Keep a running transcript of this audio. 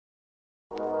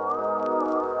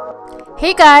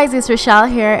Hey guys, it's Rochelle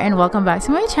here and welcome back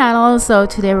to my channel. So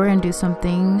today we're gonna do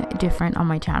something different on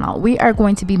my channel. We are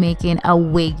going to be making a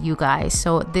wig, you guys.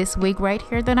 So this wig right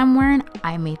here that I'm wearing,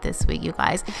 I made this wig, you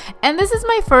guys, and this is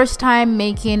my first time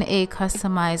making a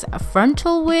customized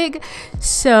frontal wig.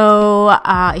 So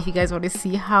if you guys want to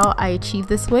see how I achieve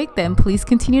this wig, then please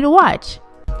continue to watch.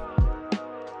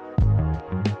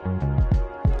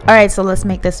 Alright, so let's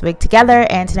make this wig together,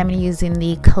 and today I'm going to be using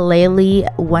the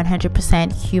Klaiyi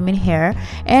 100% human hair,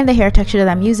 and the hair texture that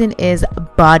I'm using is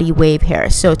body wave hair.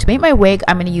 So to make my wig,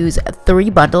 I'm going to use 3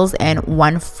 bundles and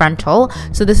 1 frontal.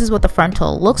 So this is what the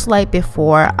frontal looks like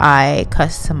before I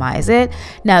customize it.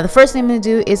 Now the first thing I'm going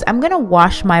to do is I'm going to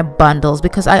wash my bundles,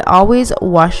 because I always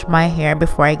wash my hair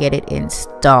before I get it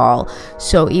installed.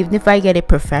 So even if I get it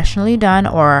professionally done,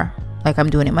 or like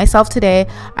I'm doing it myself today,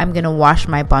 I'm gonna wash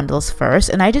my bundles first,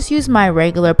 and I just use my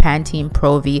regular Pantene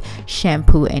Pro V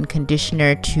shampoo and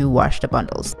conditioner to wash the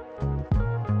bundles.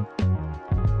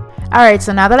 Alright,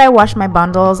 so now that I washed my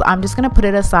bundles, I'm just gonna put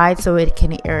it aside so it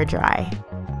can air dry.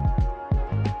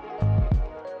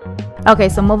 Okay,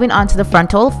 so moving on to the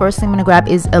frontal, first thing I'm gonna grab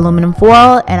is aluminum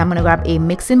foil, and I'm gonna grab a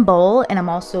mixing bowl, and I'm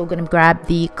also gonna grab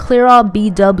the Klaiyi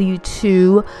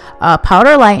BW2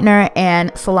 powder lightener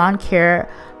and Salon Care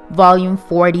volume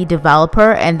 40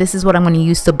 developer, and this is what I'm going to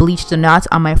use to bleach the knots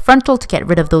on my frontal to get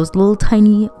rid of those little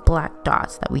tiny black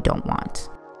dots that we don't want.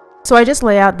 So I just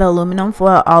lay out the aluminum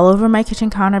foil all over my kitchen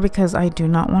counter because I do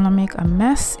not want to make a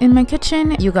mess in my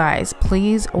kitchen. You guys,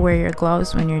 please wear your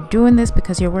gloves when you're doing this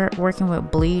because you're working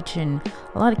with bleach and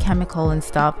a lot of chemical and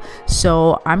stuff.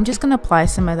 So I'm just going to apply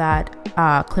some of that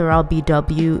Klaiyi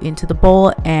BW into the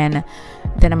bowl, and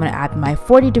then I'm going to add my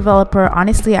 40 developer.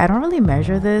 Honestly, I don't really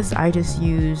measure this. I just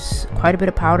use quite a bit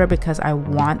of powder because I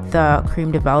want the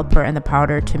cream developer and the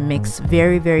powder to mix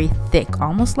very, very thick,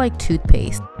 almost like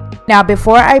toothpaste. Now,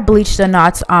 before I bleach the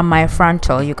knots on my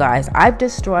frontal, you guys, I've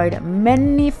destroyed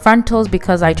many frontals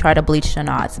because I try to bleach the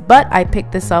knots, but I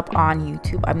picked this up on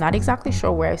YouTube. I'm not exactly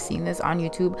sure where I've seen this on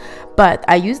YouTube, but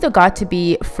I used the Got to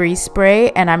Be freeze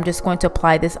spray, and I'm just going to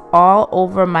apply this all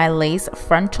over my lace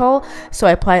frontal. So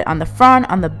I apply it on the front,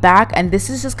 on the back, and this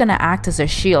is just going to act as a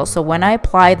shield. So when I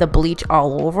apply the bleach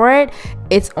all over it,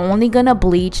 it's only going to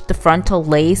bleach the frontal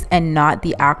lace and not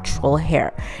the actual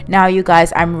hair. Now, you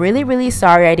guys, I'm really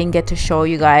sorry I didn't get to show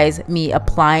you guys me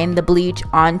applying the bleach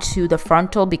onto the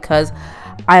frontal because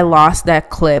I lost that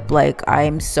clip. Like,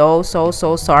 I'm so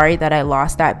sorry that I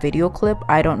lost that video clip.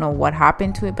 I don't know what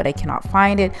happened to it, but I cannot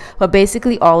find it. But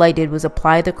basically all I did was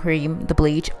apply the cream, the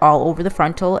bleach, all over the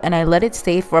frontal, and I let it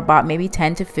stay for about maybe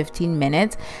 10 to 15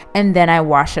 minutes, and then I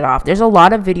wash it off. There's a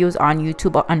lot of videos on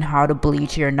YouTube on how to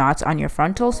bleach your knots on your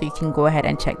frontal, so you can go ahead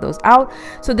and check those out.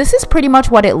 So this is pretty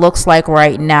much what it looks like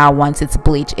right now once it's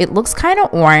bleached. It looks kind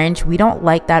of orange. We don't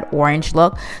like that orange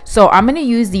look, so I'm going to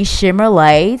use these shimmer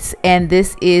lights, and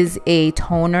this is a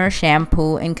toner,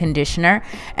 shampoo, and conditioner,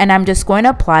 and I'm just going to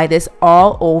apply this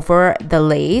all over the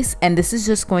lace, and this is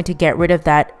just going to get rid of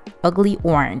that ugly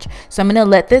orange. So I'm going to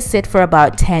let this sit for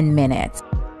about 10 minutes.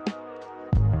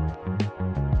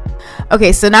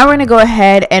 Okay, so now we're gonna go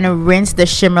ahead and rinse the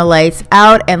shimmer lights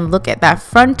out, and look at that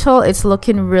frontal. It's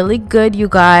looking really good, you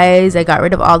guys. I got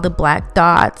rid of all the black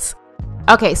dots.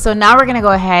 Okay, so now we're gonna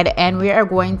go ahead and we are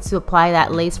going to apply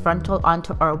that lace frontal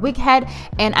onto our wig head,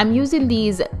 and I'm using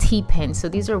these T-pins. So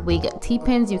these are wig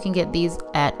T-pins. You can get these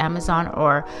at Amazon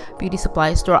or beauty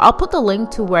supply store. I'll put the link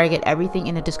to where I get everything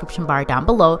in the description bar down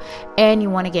below, and you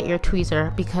want to get your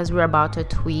tweezer because we're about to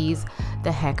tweeze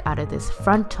the heck out of this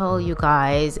frontal, you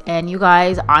guys. And you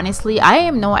guys, honestly, I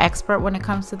am no expert when it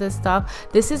comes to this stuff.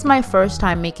 This is my first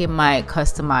time making my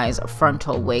customized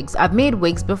frontal wigs. I've made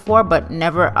wigs before, but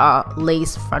never lace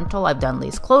frontal. I've done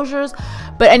lace closures,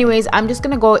 but anyways, I'm just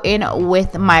gonna go in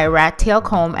with my rat tail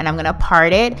comb, and I'm gonna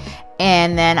part it,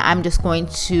 and then I'm just going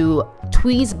to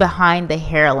tweeze behind the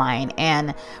hairline,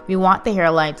 and we want the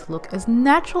hairline to look as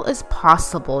natural as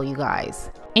possible, you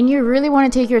guys. And you really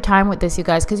want to take your time with this, you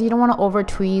guys, because you don't want to over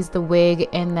tweeze the wig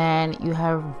and then you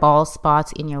have bald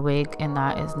spots in your wig, and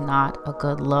that is not a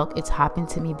good look. It's happened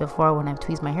to me before when I've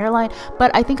tweezed my hairline,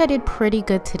 but I think I did pretty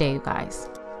good today, you guys.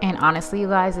 And honestly, you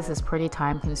guys, this is pretty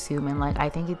time consuming. Like, I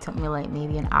think it took me like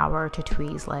maybe an hour to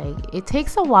tweeze. Like, it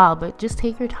takes a while, but just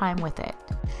take your time with it.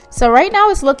 So right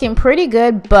now it's looking pretty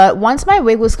good, but once my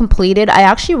wig was completed, I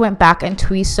actually went back and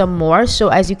tweezed some more. So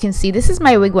as you can see, this is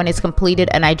my wig when it's completed,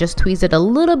 and I just tweezed it a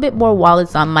little bit more while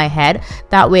it's on my head.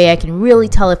 That way I can really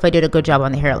tell if I did a good job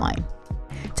on the hairline.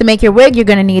 To make your wig, you're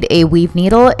going to need a weave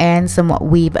needle and some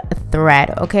weave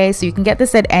thread. Okay, so you can get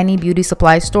this at any beauty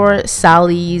supply store,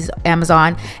 Sally's,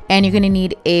 Amazon, and you're going to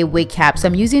need a wig cap. So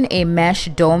I'm using a mesh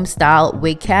dome style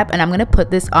wig cap, and I'm going to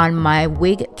put this on my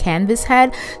wig canvas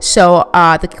head. So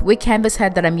the wig canvas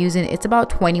head that I'm using, it's about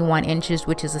 21 inches,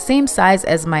 which is the same size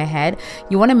as my head.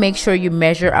 You want to make sure you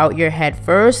measure out your head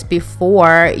first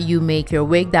before you make your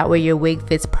wig. That way your wig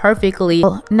fits perfectly.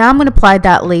 Now I'm going to apply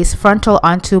that lace frontal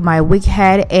onto my wig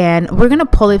head, and we're going to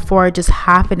pull it forward just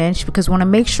half an inch because we want to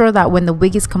make sure that when the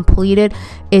wig is completed,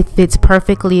 it fits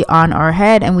perfectly on our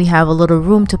head and we have a little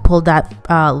room to pull that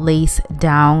lace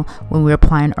down when we're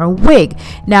applying our wig.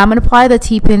 Now I'm going to apply the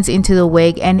T-pins into the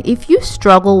wig, and if you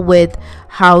struggle with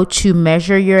how to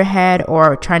measure your head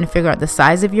or trying to figure out the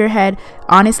size of your head,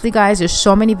 honestly guys, there's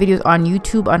so many videos on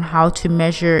YouTube on how to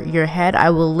measure your head. I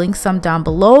will link some down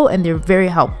below and they're very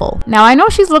helpful. Now I know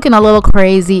she's looking a little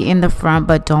crazy in the front,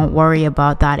 but don't worry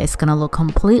about that. It's gonna look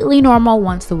completely normal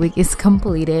once the wig is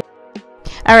completed.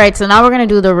 All right, so now we're gonna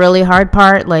do the really hard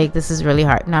part. Like, this is really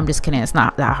hard. No, I'm just kidding, it's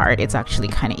not that hard. It's actually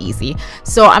kind of easy.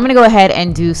 So I'm gonna go ahead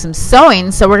and do some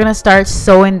sewing. So we're gonna start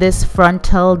sewing this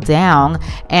frontal down,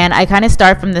 and I kind of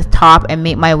start from the top and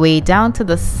make my way down to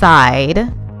the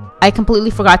side. I completely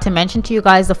forgot to mention to you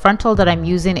guys, the frontal that I'm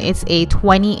using, it's a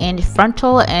 20-inch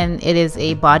frontal and it is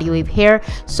a body wave hair.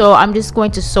 So I'm just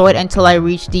going to sew it until I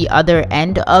reach the other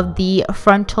end of the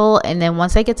frontal, and then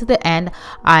once I get to the end,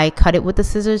 I cut it with the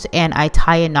scissors and I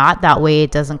tie a knot. That way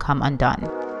it doesn't come undone.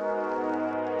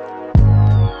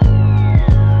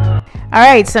 All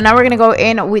right, so now we're gonna go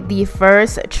in with the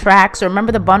first track. So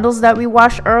remember the bundles that we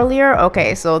washed earlier?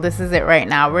 Okay, so this is it right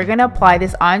now. We're gonna apply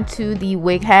this onto the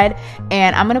wig head,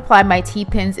 and I'm gonna apply my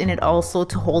T-pins in it also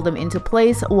to hold them into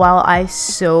place while I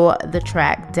sew the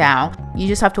track down. You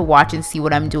just have to watch and see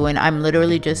what I'm doing. I'm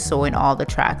literally just sewing all the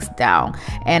tracks down,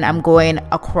 and I'm going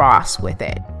across with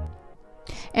it.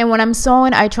 And when I'm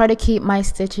sewing, I try to keep my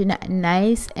stitching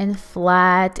nice and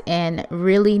flat and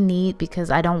really neat because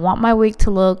I don't want my wig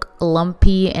to look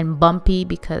lumpy and bumpy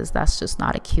because that's just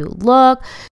not a cute look.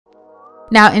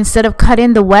 Now, instead of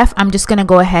cutting the weft, I'm just going to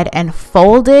go ahead and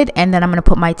fold it, and then I'm going to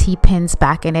put my T-pins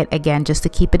back in it again just to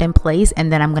keep it in place,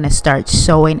 and then I'm going to start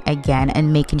sewing again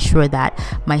and making sure that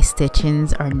my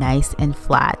stitchings are nice and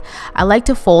flat. I like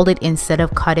to fold it instead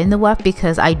of cutting the weft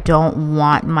because I don't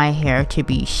want my hair to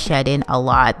be shedding a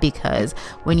lot, because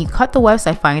when you cut the wefts,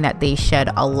 I find that they shed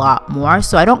a lot more,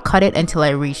 so I don't cut it until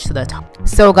I reach to the top.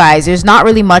 So guys, there's not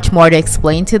really much more to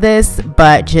explain to this,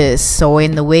 but just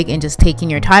sewing the wig and just taking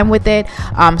your time with it.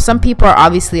 Some people are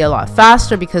obviously a lot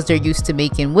faster because they're used to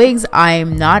making wigs.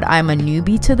 I'm not. I'm a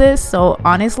newbie to this, so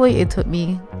honestly it took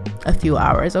me a few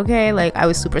hours. Okay, like I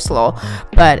was super slow,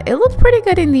 but it looked pretty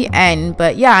good in the end.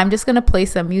 But yeah, I'm just gonna play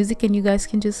some music and you guys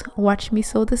can just watch me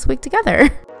sew this wig together.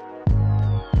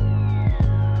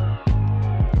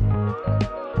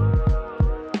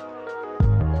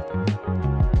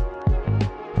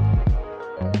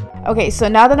 Okay, so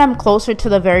now that I'm closer to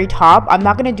the very top, I'm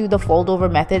not going to do the fold over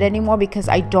method anymore because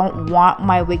I don't want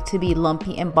my wig to be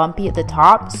lumpy and bumpy at the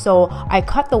top. So I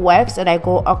cut the wefts and I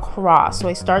go across. So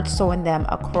I start sewing them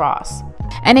across.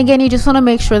 And again, you just want to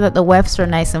make sure that the wefts are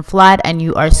nice and flat and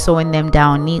you are sewing them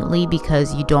down neatly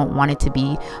because you don't want it to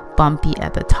be bumpy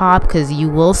at the top, because you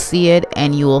will see it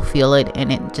and you will feel it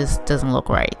and it just doesn't look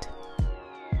right.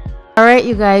 All right,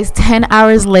 you guys, 10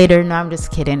 hours later. No, I'm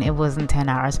just kidding. It wasn't 10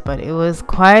 hours, but it was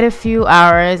quite a few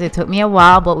hours. It took me a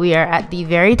while, but we are at the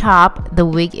very top. The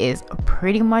wig is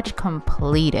pretty much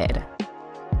completed.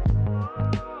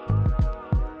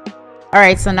 All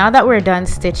right, so now that we're done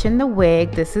stitching the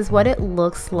wig, this is what it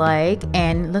looks like,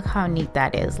 and look how neat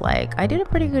that is. Like, I did a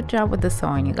pretty good job with the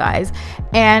sewing, you guys.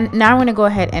 And now I'm gonna go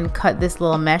ahead and cut this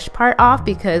little mesh part off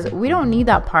because we don't need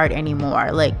that part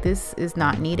anymore. Like, this is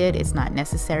not needed, it's not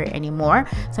necessary anymore.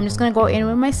 So I'm just gonna go in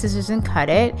with my scissors and cut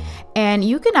it. And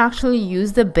you can actually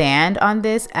use the band on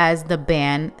this as the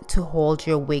band to hold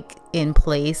your wig in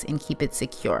place and keep it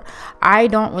secure. I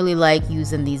don't really like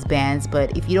using these bands,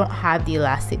 but if you don't have the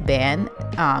elastic band,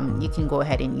 you can go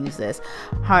ahead and use this.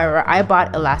 However, I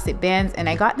bought elastic bands and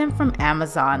I got them from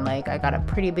Amazon. Like, I got a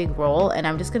pretty big roll, and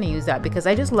I'm just gonna use that because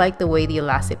I just like the way the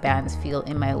elastic bands feel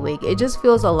in my wig. It just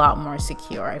feels a lot more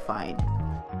secure, I find.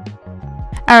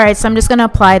 Alright, so I'm just going to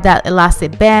apply that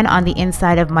elastic band on the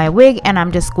inside of my wig, and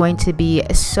I'm just going to be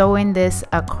sewing this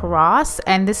across,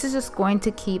 and this is just going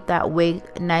to keep that wig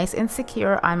nice and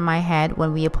secure on my head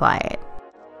when we apply it.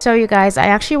 So you guys, I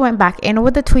actually went back in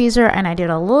with the tweezer and I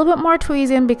did a little bit more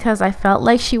tweezing because I felt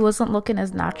like she wasn't looking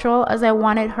as natural as I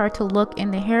wanted her to look in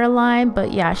the hairline.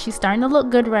 But yeah, she's starting to look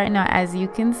good right now. As you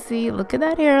can see, look at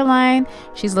that hairline.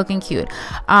 She's looking cute.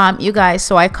 You guys,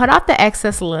 so I cut off the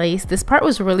excess lace. This part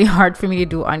was really hard for me to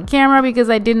do on camera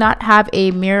because I did not have a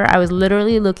mirror. I was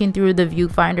literally looking through the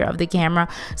viewfinder of the camera.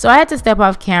 So I had to step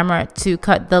off camera to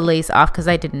cut the lace off because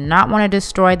I did not want to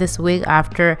destroy this wig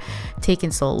after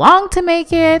taking so long to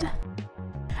make it.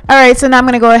 Alright, so now I'm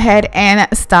going to go ahead and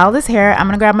style this hair. I'm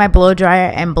going to grab my blow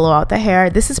dryer and blow out the hair.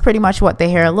 This is pretty much what the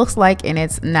hair looks like in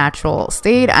its natural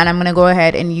state. And I'm going to go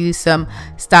ahead and use some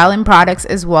styling products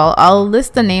as well. I'll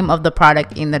list the name of the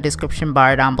product in the description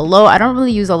bar down below. I don't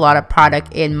really use a lot of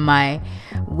product in my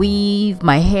weave,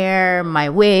 my hair, my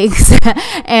wigs.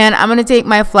 And I'm going to take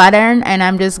my flat iron and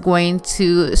I'm just going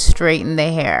to straighten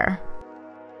the hair.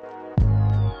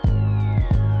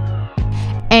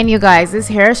 And you guys, this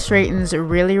hair straightens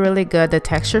really good. The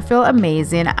texture feels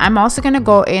amazing. I'm also going to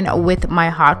go in with my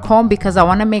hot comb because I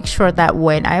want to make sure that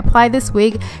when I apply this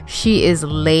wig, she is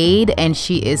laid and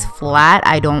she is flat.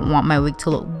 I don't want my wig to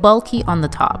look bulky on the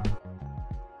top.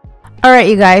 Alright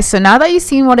you guys, so now that you've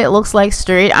seen what it looks like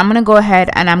straight, I'm gonna go ahead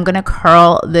and I'm gonna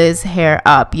curl this hair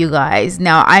up, you guys.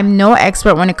 Now, I'm no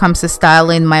expert when it comes to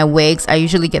styling my wigs. I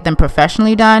usually get them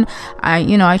professionally done.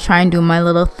 I try and do my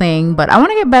little thing, but I want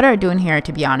to get better at doing hair,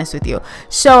 to be honest with you.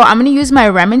 So I'm gonna use my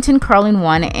Remington curling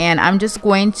one and I'm just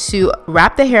going to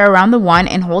wrap the hair around the one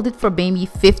and hold it for maybe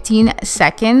 15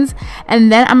 seconds.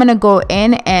 And then I'm gonna go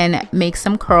in and make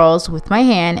some curls with my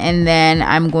hand, and then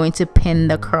I'm going to pin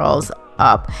the curls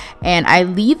up. And I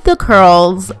leave them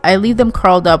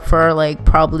curled up for like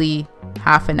probably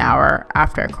half an hour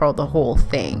after I curl the whole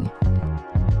thing.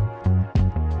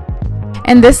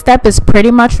 And this step is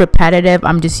pretty much repetitive.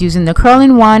 I'm just using the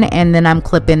curling one and then I'm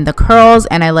clipping the curls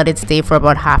and I let it stay for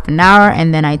about half an hour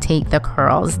and then I take the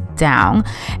curls down.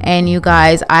 And you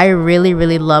guys, I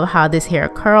really love how this hair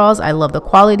curls. I love the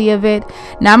quality of it.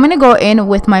 Now I'm going to go in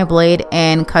with my blade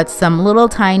and cut some little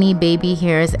tiny baby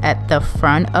hairs at the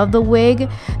front of the wig.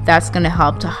 That's going to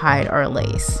help to hide our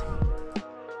lace.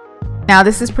 Now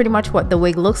this is pretty much what the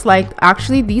wig looks like.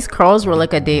 Actually, these curls were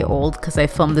like a day old because I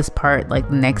filmed this part like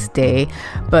the next day.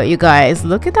 But you guys,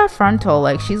 look at that frontal.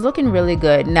 Like, she's looking really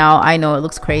good. Now I know it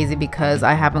looks crazy because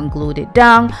I haven't glued it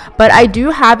down, but I do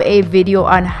have a video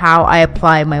on how I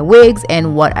apply my wigs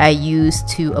and what I use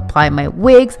to apply my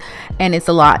wigs, and it's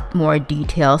a lot more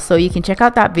detail, so you can check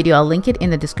out that video. I'll link it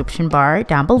in the description bar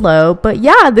down below. But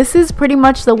yeah, this is pretty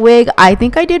much the wig. I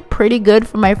think I did pretty good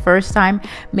for my first time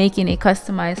making a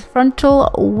customized frontal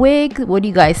wig. What do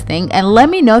you guys think? And let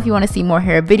me know if you want to see more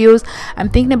hair videos. I'm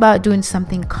thinking about doing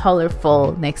something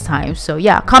colorful next time, so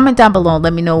yeah, comment down below and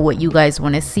let me know what you guys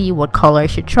want to see, what color I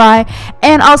should try.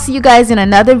 And I'll see you guys in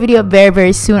another video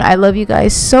very soon. I love you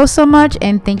guys so much,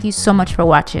 and thank you so much for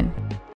watching.